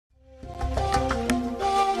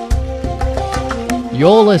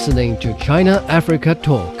You're listening to China Africa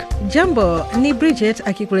Talk. Jambo, ni Bridget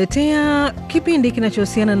akikuletea kipindi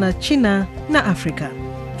kinachohusiana na China na Afrika.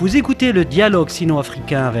 Vous écoutez le dialogue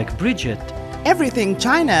sino-africain avec Bridget. Everything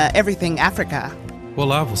China, everything Africa.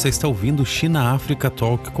 Olá, você está ouvindo China Africa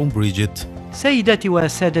Talk com Bridget. سيداتي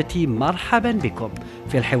وسادتي مرحبا بكم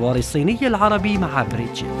في الحوار الصيني العربي مع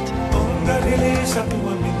بريدجيت.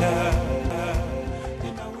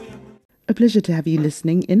 A pleasure to have you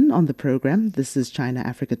listening in on the program. This is China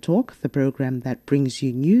Africa Talk, the program that brings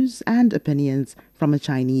you news and opinions from a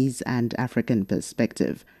Chinese and African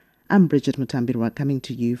perspective. I'm Bridget Mutambirwa, coming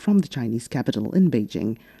to you from the Chinese capital in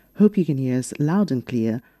Beijing. Hope you can hear us loud and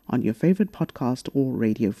clear on your favorite podcast or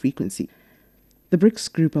radio frequency. The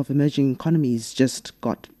BRICS group of emerging economies just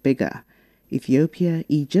got bigger. Ethiopia,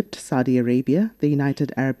 Egypt, Saudi Arabia, the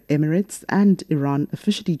United Arab Emirates, and Iran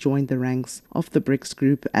officially joined the ranks of the BRICS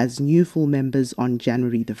group as new full members on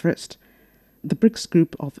January the 1st. The BRICS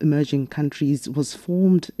group of emerging countries was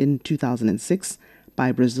formed in 2006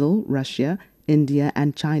 by Brazil, Russia, India,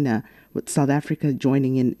 and China, with South Africa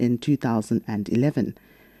joining in 2011.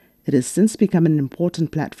 It has since become an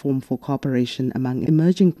important platform for cooperation among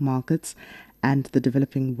emerging markets and the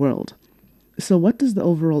developing world. So what does the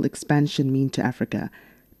overall expansion mean to Africa?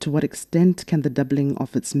 To what extent can the doubling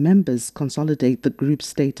of its members consolidate the group's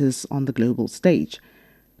status on the global stage?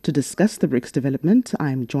 To discuss the BRICS development,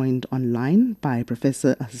 I am joined online by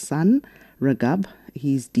Professor Hassan Ragab.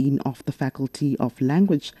 He's Dean of the Faculty of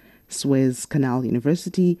Language, Suez Canal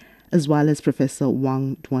University, as well as Professor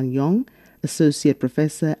Wang Duanyong, Associate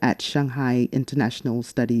Professor at Shanghai International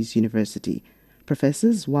Studies University.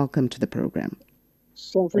 Professors, welcome to the program.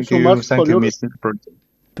 Thank you, Mr. President.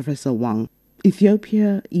 Professor Wang,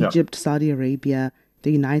 Ethiopia, Egypt, Saudi Arabia,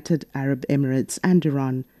 the United Arab Emirates, and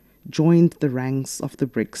Iran joined the ranks of the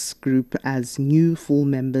BRICS group as new full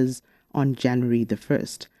members on January the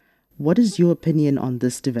 1st. What is your opinion on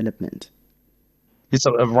this development? It's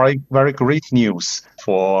a very, very great news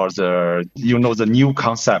for the new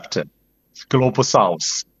concept, Global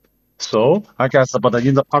South. So I guess, but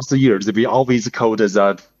in the past years, we always called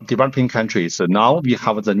the developing countries. Now we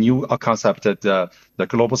have the new concept, the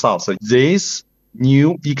Global South. This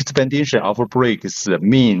new expansion of BRICS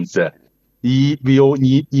means it will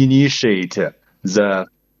initiate the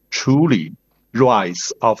truly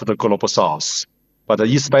rise of the Global South. But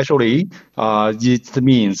especially, it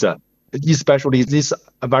means, especially these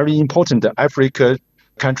very important African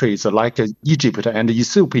countries like Egypt and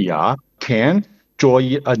Ethiopia can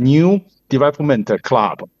join a new development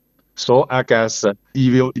club. So I guess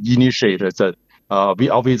it will initiate we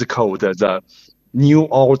always call the new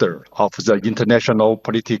order of the international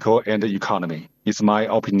political and economy. It's my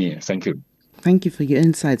opinion. Thank you. Thank you for your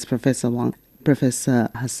insights, Professor Wang.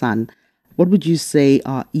 Professor Hassan, what would you say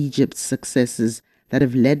are Egypt's successes that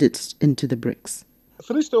have led it into the BRICS?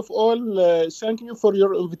 First of all, thank you for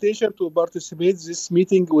your invitation to participate in this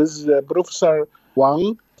meeting with Professor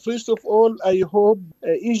Wang. First of all, I hope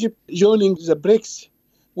Egypt joining the BRICS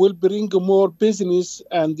will bring more business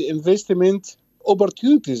and investment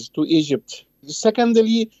opportunities to Egypt.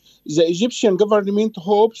 Secondly, the Egyptian government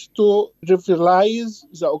hopes to revitalize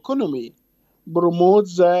the economy, promote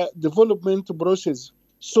the development process.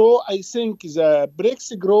 So I think the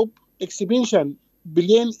BRICS group expansion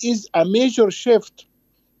plan is a major shift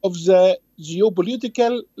of the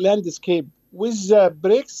geopolitical landscape. With the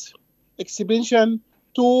BRICS expansion,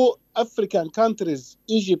 two African countries,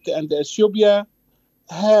 Egypt and Ethiopia,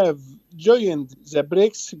 have joined the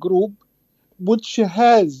BRICS group, which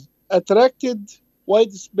has attracted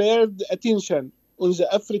widespread attention on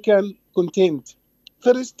the African continent.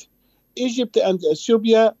 First, Egypt and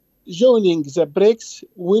Ethiopia joining the BRICS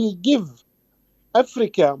will give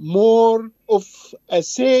Africa more of a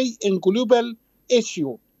say in global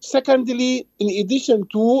issue. Secondly, in addition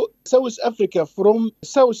to South Africa from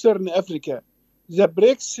Southern Africa, the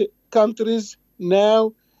BRICS countries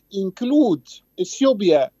now include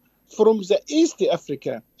Ethiopia from the East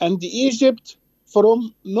Africa and Egypt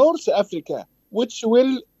from North Africa, which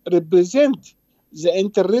will represent the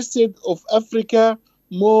interests of Africa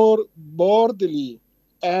more broadly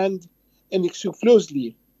and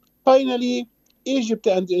exclusively. Finally, Egypt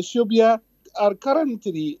and Ethiopia are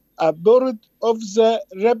currently aboard of the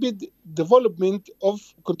rapid development of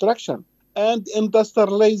construction and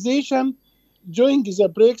industrialization. Joining the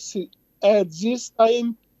BRICS at this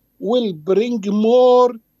time will bring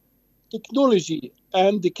more technology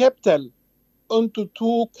and capital onto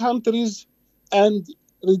two countries and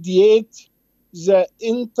radiate the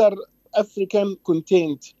inter-African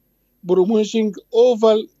continent, promoting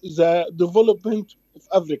overall the development of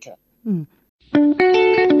Africa.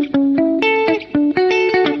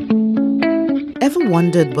 ever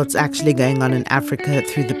wondered what's actually going on in Africa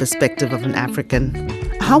through the perspective of an African?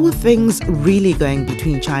 How are things really going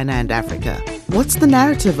between China and Africa? What's the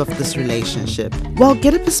narrative of this relationship? Well,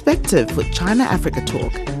 get a perspective with China-Africa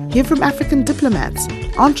Talk. Hear from African diplomats,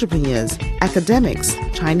 entrepreneurs, academics,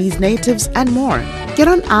 Chinese natives, and more. Get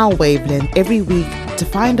on our wavelength every week to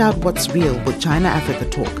find out what's real with China-Africa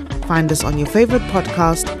Talk. Find us on your favorite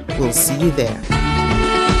podcast. We'll see you there.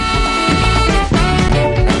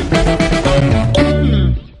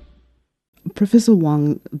 Professor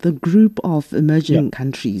Wang, the group of emerging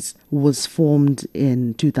countries was formed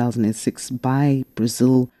in 2006 by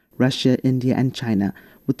Brazil, Russia, India, and China,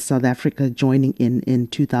 with South Africa joining in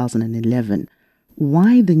 2011.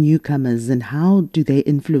 Why the newcomers and how do they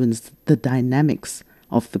influence the dynamics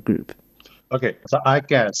of the group? Okay, so I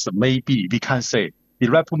guess maybe we can say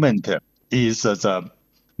development is the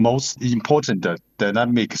most important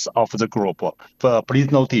dynamics of the group. But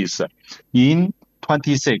please notice, in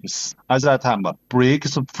 26, at that time,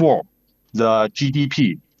 BRICS 4, the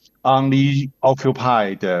GDP only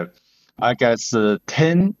occupied, I guess,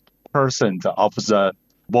 10% of the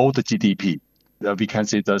world GDP. We can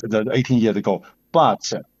say the 18 years ago.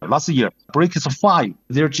 But last year, BRICS 5,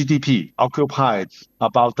 their GDP occupied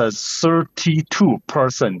about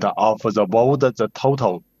 32% of the world the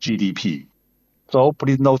total GDP. So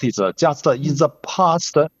please notice, just in the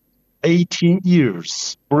past 18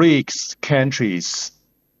 years, BRICS countries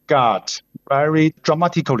got very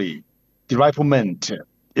dramatically development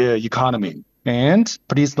economy. And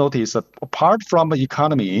please notice, apart from the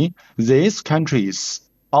economy, these countries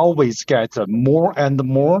always get more and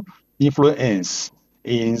more influence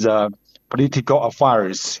in the political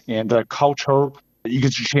affairs and the cultural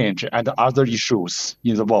exchange and other issues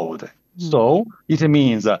in the world. So it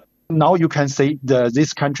means now you can say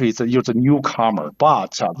these countries use a newcomer,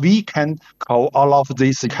 but we can call all of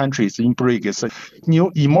these countries in BRICS new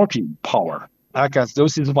emerging power. I guess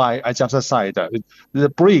this is why I just said the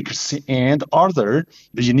BRICS and other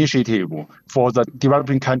initiative for the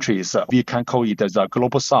developing countries, we can call it the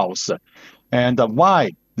Global South. And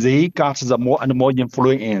why they got the more and more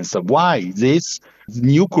influence, why this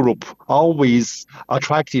new group always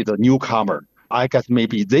attracted a newcomer. I guess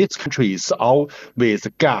maybe these countries always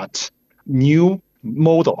got new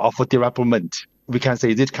model of development. We can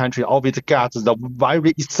say this country always got the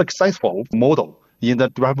very successful model in the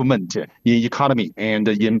development, in economy, and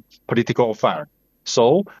in political affairs.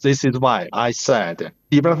 So this is why I said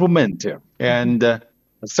development and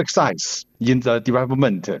success in the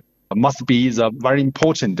development must be the very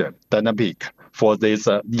important dynamic for this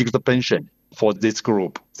expansion for this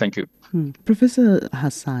group. Thank you. Professor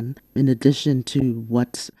Hassan, in addition to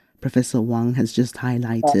what Professor Wang has just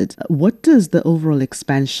highlighted, what does the overall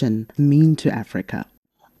expansion mean to Africa?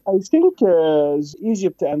 I think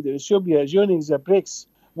Egypt and Ethiopia joining the BRICS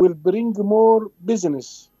will bring more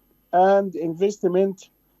business and investment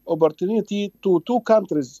opportunity to two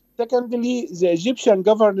countries. Secondly, the Egyptian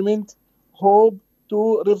government hope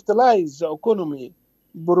to revitalize the economy,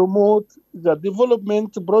 promote the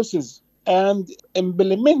development process, and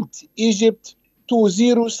implement Egypt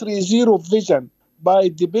 2030 vision by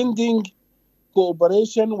deepening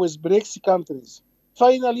cooperation with BRICS countries.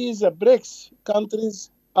 Finally, the BRICS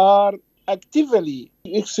countries are actively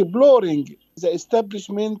exploring the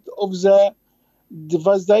establishment of the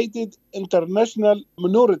devastated international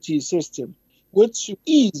minority system, which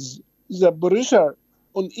ease the pressure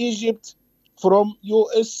on Egypt from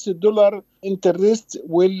US dollar interest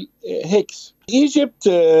will hikes. Egypt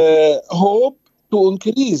hope to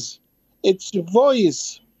increase its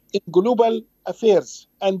voice in global affairs,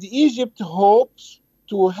 and Egypt hopes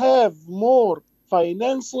to have more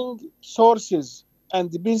financing sources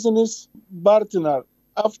and business partner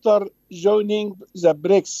after joining the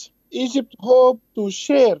BRICS. Egypt hopes to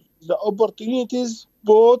share the opportunities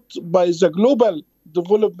brought by the global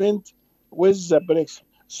development with the BRICS.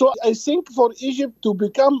 So I think for Egypt to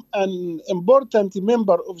become an important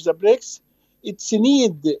member of the BRICS, it's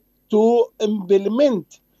need to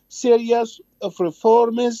implement series of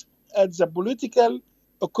reforms at the political,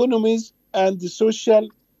 economies, and the social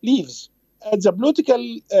levels. At the political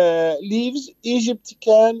levels, Egypt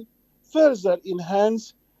can further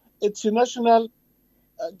enhance its national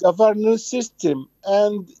governance system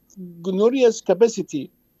and governance capacity.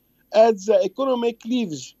 At the economic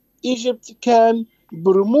levels, Egypt can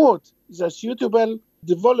promote the suitable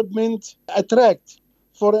development, attract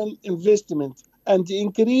foreign investment, and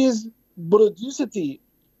increase productivity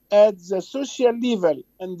at the social level.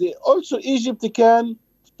 And also Egypt can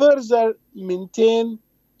further maintain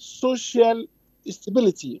social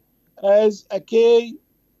stability as a key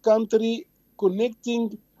country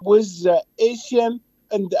connecting with the Asian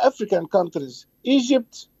and the African countries.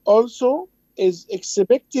 Egypt also is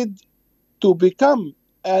expected to become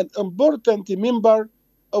an important member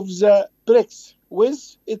of the BRICS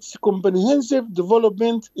with its comprehensive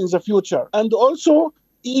development in the future. And also,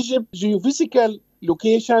 Egypt's geophysical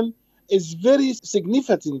location is very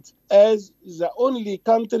significant as the only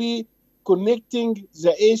country connecting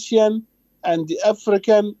the Asian and the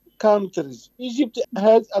African countries. Egypt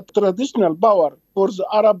has a traditional power for the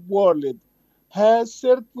Arab world, has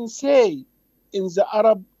certain say in the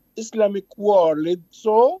Arab Islamic world.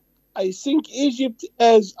 So I think Egypt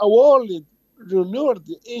as a world renowned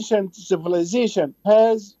ancient civilization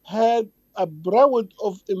has had a broad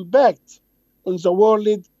of impact on the world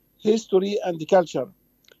history and culture.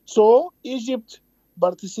 So Egypt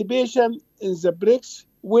participation in the BRICS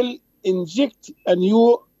will inject a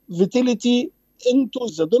new vitality into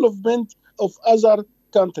the development of other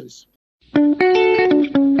countries.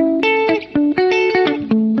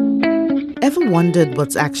 Ever wondered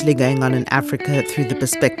what's actually going on in Africa through the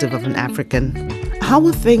perspective of an African? How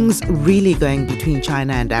are things really going between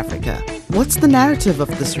China and Africa? What's the narrative of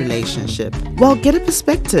this relationship? Well, get a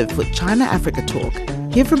perspective with China-Africa Talk.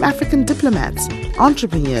 Hear from African diplomats,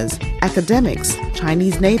 entrepreneurs, academics,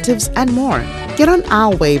 Chinese natives, and more. Get on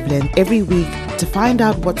our wavelength every week to find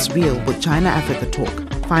out what's real with China-Africa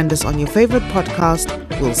Talk. Find us on your favorite podcast.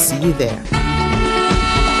 We'll see you there.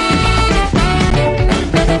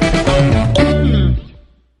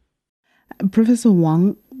 Professor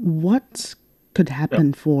Wang, what could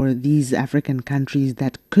happen for these African countries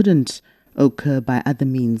that couldn't occur by other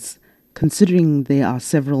means, considering there are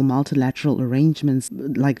several multilateral arrangements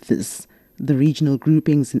like this, the regional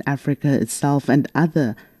groupings in Africa itself, and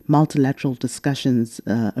other multilateral discussions,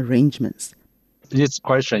 arrangements? This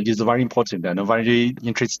question is very important and very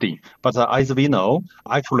interesting. But as we know,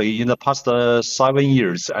 actually, in the past 7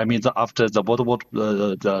 years, after the World War,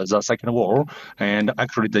 the Second War, and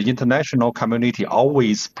actually the international community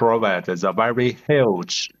always provides a very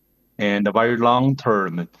huge and very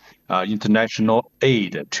long-term international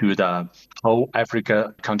aid to the whole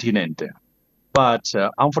Africa continent. But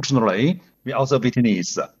unfortunately, we also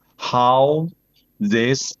witness how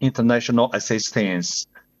this international assistance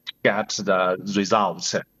get the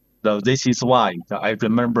results. So this is why I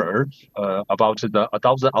remember about a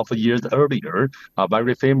dozen of years earlier, a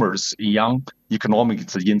very famous young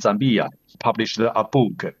economist in Zambia published a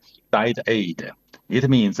book, Diet Aid. It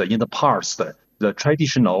means in the past, the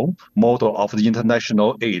traditional model of the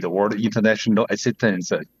international aid or the international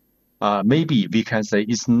assistance, maybe we can say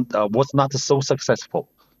was not so successful.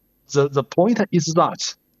 The point is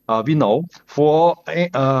that we know for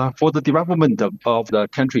the development of the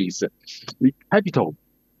countries, the capital,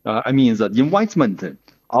 the investment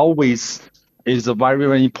always is very,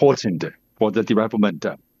 very important for the development.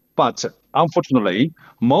 But unfortunately,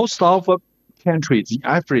 most of countries in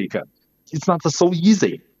Africa, it's not so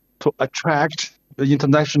easy to attract the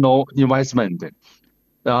international investment.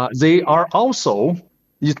 They are also,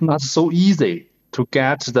 it's not so easy to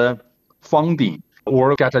get the funding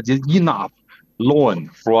or get enough loan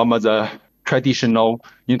from the traditional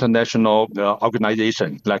international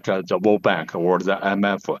organization like the World Bank or the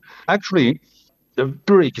IMF. Actually, the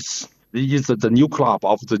BRICS is the new club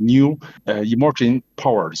of the new emerging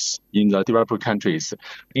powers in the developed countries.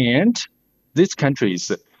 And these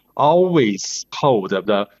countries always hold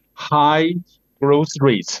the high growth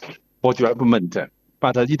rates for development.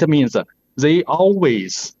 But it means they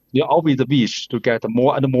always wish to get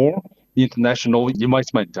more and more international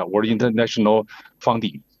investment or international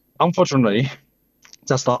funding. Unfortunately,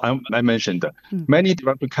 just I mentioned, many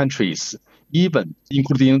developed countries, even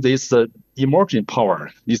including this emerging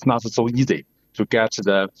power, it's not so easy to get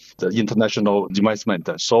the international investment.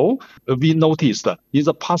 So we noticed in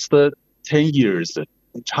the past 10 years,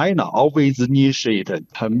 China always initiated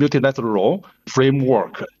a multilateral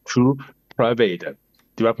framework to private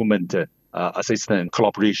development assistance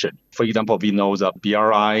collaboration. For example, we know the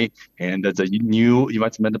BRI and the new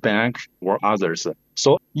investment bank or others.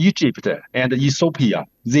 So Egypt and Ethiopia,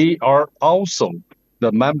 they are also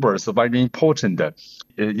the members of very important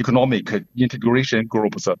economic integration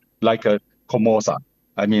groups like COMOSA.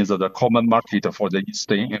 The common market for the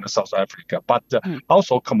Eastern and South Africa, but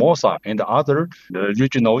also COMOSA and other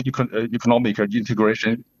regional economic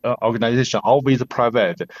integration organization always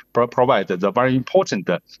provide the very important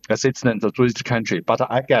assistance to each country. But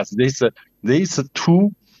I guess these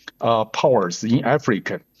two powers in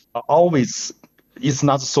Africa always it's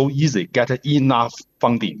not so easy get enough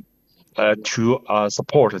funding to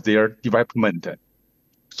support their development.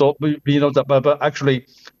 So we know that, but actually.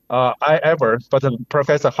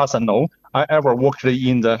 Professor Hassan, no, I ever worked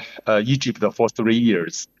in the Egypt for 3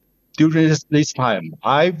 years. During this time,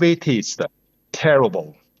 I witnessed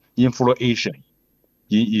terrible inflation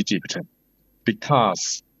in Egypt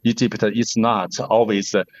because Egypt is not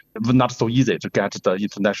always not so easy to get the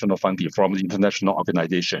international funding from the international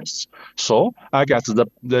organizations. So I guess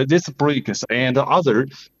this BRICS and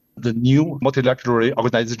the new multilateral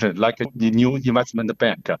organization like the new investment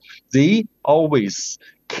bank, they always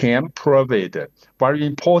can provide very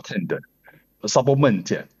important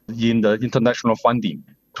supplement in the international funding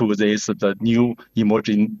to the new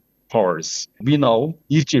emerging powers. We know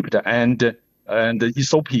Egypt and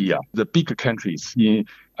Ethiopia, the big countries in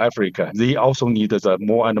Africa, they also need the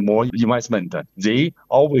more and more investment. They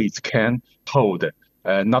always can hold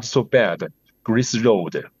not so bad Greece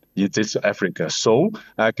road in this Africa. So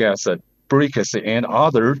I guess BRICS and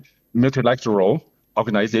other multilateral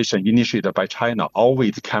organization initiated by China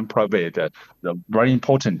always can provide the very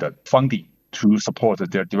important funding to support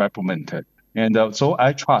their development. And so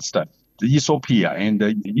I trust the Ethiopia and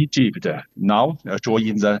Egypt now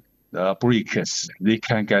join the BRICS. They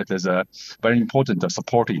can get the very important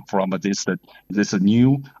support from this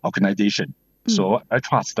new organization. So I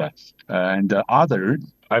trust and the other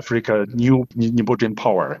new emerging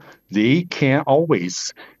power, they can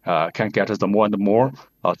always can get the more and more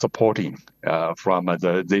supporting from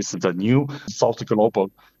the new South Global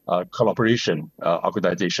Collaboration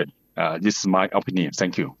Organization. This is my opinion.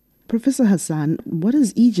 Thank you. Professor Hassan, what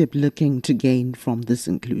is Egypt looking to gain from this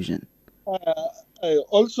inclusion?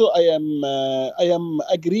 Also, I am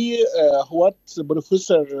agree what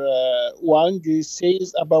Professor Wang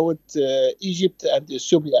says about Egypt and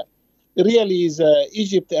Ethiopia. Really,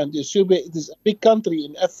 Egypt and Ethiopia, it is a big country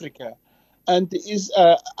in Africa, and is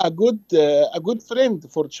a good friend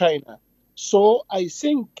for China. So I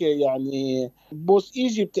think both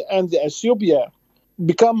Egypt and Ethiopia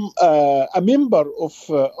become a member of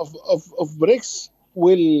BRICS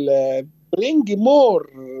will bring more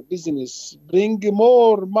business, bring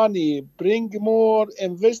more money, bring more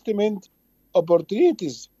investment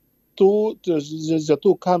opportunities to the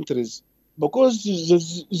two countries. Because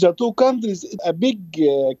the two countries are big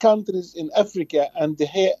countries in Africa and they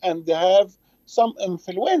have some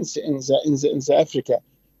influence in the Africa.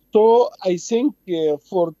 So I think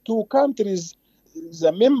for two countries,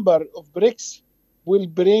 the member of BRICS will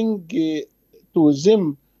bring to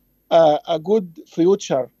them a good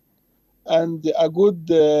future and a good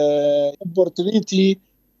opportunity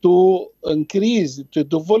to increase, to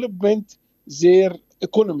development their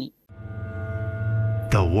economy.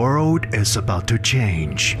 The world is about to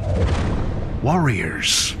change.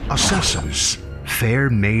 Warriors, assassins, fair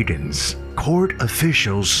maidens, court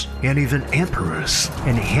officials, and even emperors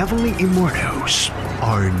and heavenly immortals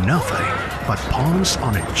are nothing but pawns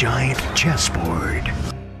on a giant chessboard.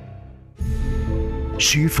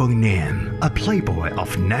 Xu Fengnian, a playboy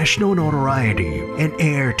of national notoriety and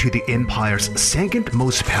heir to the empire's second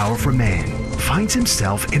most powerful man, finds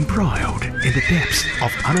himself embroiled in the depths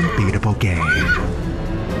of an unbeatable game.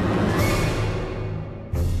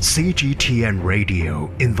 CGTN Radio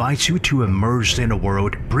invites you to immerse in a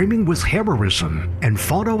world brimming with heroism and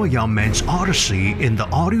follow a young man's odyssey in the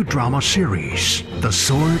audio drama series, The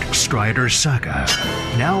Sword Strider Saga.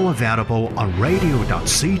 Now available on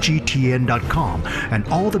radio.cgtn.com and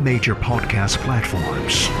all the major podcast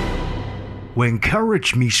platforms. When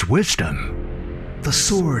courage meets wisdom, The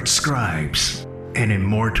Sword Scribes, an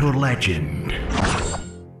immortal legend.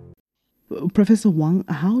 Professor Wang,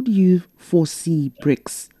 how do you foresee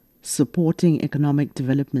BRICS supporting economic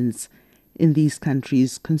developments in these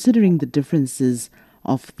countries, considering the differences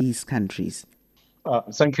of these countries?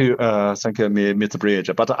 Thank you, Mr.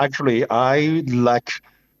 Bridget. But actually, I like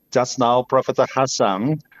just now Professor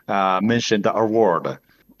Hassan mentioned the award,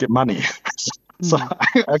 get money. So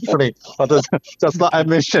actually, just now I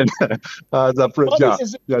mentioned this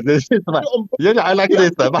is why. I like this.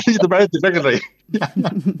 But it's very differently.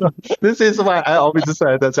 This is why I always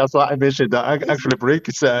said that just why I mentioned that actually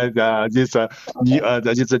BRICS this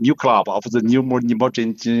a new club of the new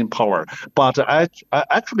emerging power. But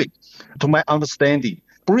actually, to my understanding,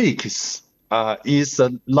 BRICS is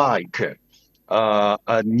like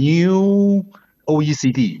a new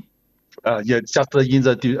OECD. Just in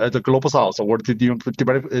the global south or the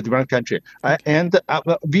developed country, and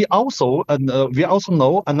we also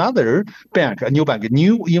know another bank, a new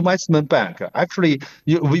investment bank. Actually,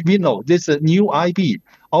 we know this new IB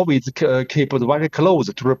always keep very close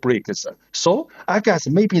to the BRICS. So I guess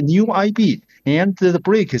maybe new IB and the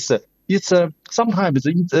BRICS. It's sometimes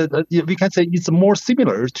we can say it's more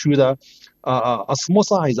similar to the a small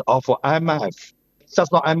size of IMF.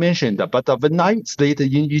 just what I mentioned. But when I stayed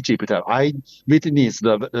in Egypt, I witnessed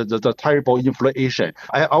the terrible inflation.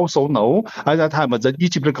 I also know at that time the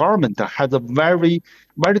Egypt government had a very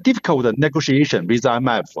difficult negotiation with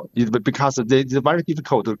IMF because it's very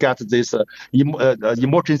difficult to get this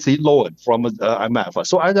emergency loan from IMF.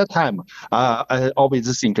 So at that time, I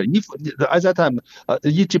always think if at that time the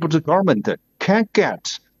Egypt government can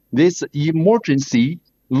get this emergency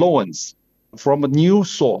loans from a new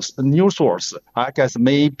source, I guess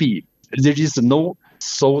maybe there is no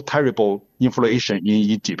so terrible inflation in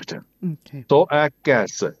Egypt. Okay. So I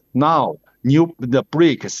guess now the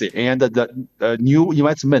BRICS and the new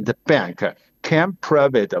investment bank can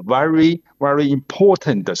provide a very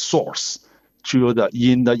important source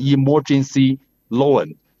in the emergency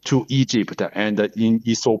loan to Egypt and in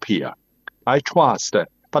Ethiopia. I trust.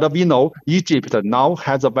 But we know Egypt now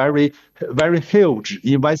has a very huge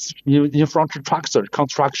infrastructure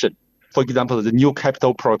construction. For example, the new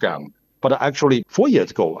capital program. But actually, 4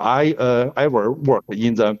 years ago, I ever worked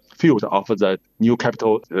in the field of the new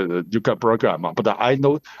capital program. But I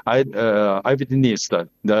know I witnessed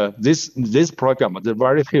this program is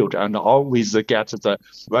very huge and always get the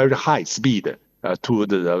very high speed to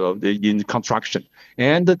the in construction.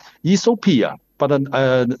 And Ethiopia. But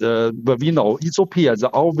we know Ethiopia is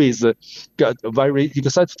always got very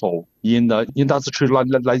successful in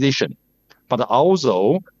industrialization. But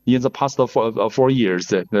also in the past 4 years,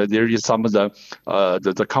 there is some of the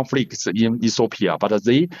conflicts in Ethiopia. But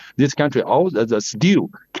this country still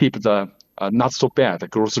keep the not so bad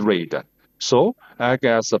growth rate. So I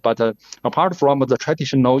guess, but apart from the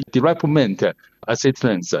traditional development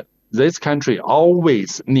assistance, this country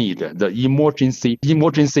always need the emergency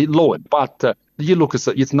loan. But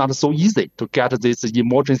it's not so easy to get this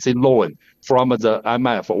emergency loan from the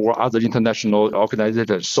IMF or other international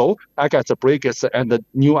organizations. So I guess the BRICS and the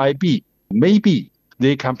new IB, maybe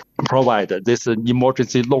they can provide this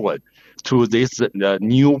emergency loan to these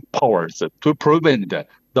new powers to prevent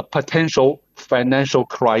the potential financial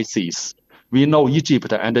crisis. We know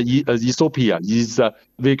Egypt and Ethiopia is,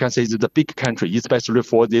 we can say, the big country, especially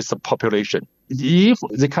for this population. If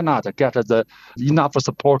they cannot get the enough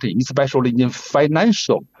supporting, especially in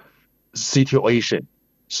financial situation,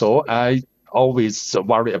 so I always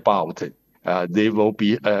worry about it. There will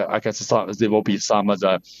be, I guess, there will be some of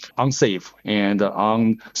the unsafe and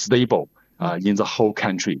unstable in the whole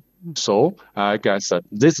country. So I guess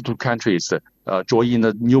these two countries join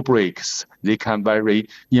the new BRICS. They can very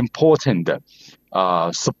important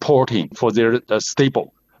supporting for their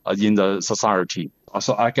stable in the society.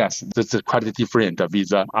 So I guess this is quite different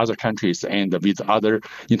with other countries and with other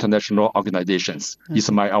international organizations. Okay.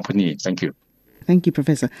 It's my opinion. Thank you. Thank you,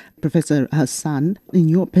 Professor. Professor Hassan, in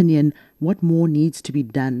your opinion, what more needs to be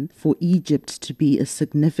done for Egypt to be a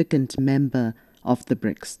significant member of the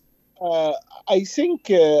BRICS? I think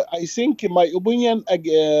my opinion,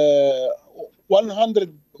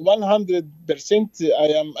 100% I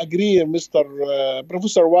am agree, Mr.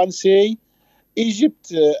 Professor Wang say,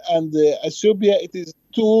 Egypt and Ethiopia, it is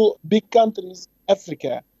two big countries,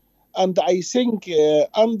 Africa. And I think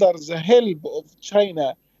under the help of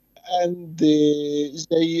China and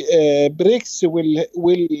the BRICS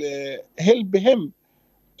will help him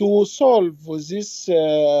to solve this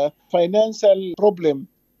financial problem.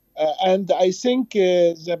 And I think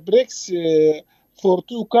the BRICS for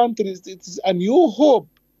two countries, it is a new hope,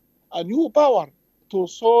 a new power to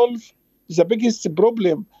solve the biggest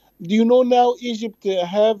problem. Do you know now Egypt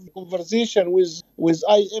have conversation with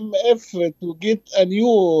IMF to get a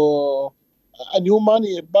new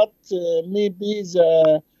money, but maybe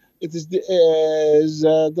the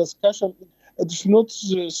discussion is not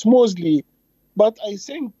smoothly. But I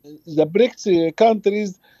think the BRICS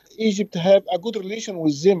countries, Egypt have a good relation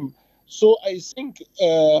with them. So I think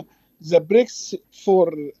the BRICS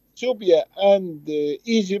for Ethiopia and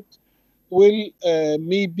Egypt will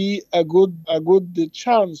maybe a good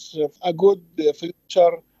chance, a good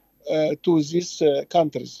future to these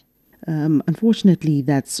countries. Unfortunately,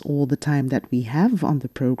 that's all the time that we have on the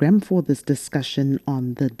program for this discussion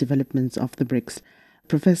on the developments of the BRICS.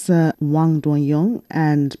 Professor Wang Duanyong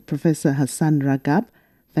and Professor Hassan Ragab,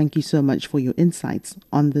 thank you so much for your insights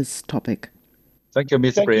on this topic. Thank you,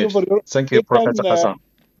 Ms. Bridget. Thank you, Professor Hassan.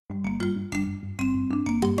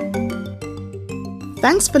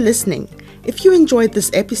 Thanks for listening. If you enjoyed this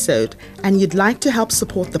episode and you'd like to help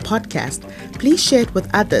support the podcast, please share it with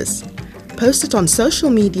others. Post it on social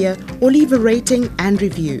media or leave a rating and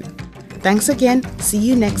review. Thanks again. See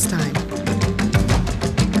you next time.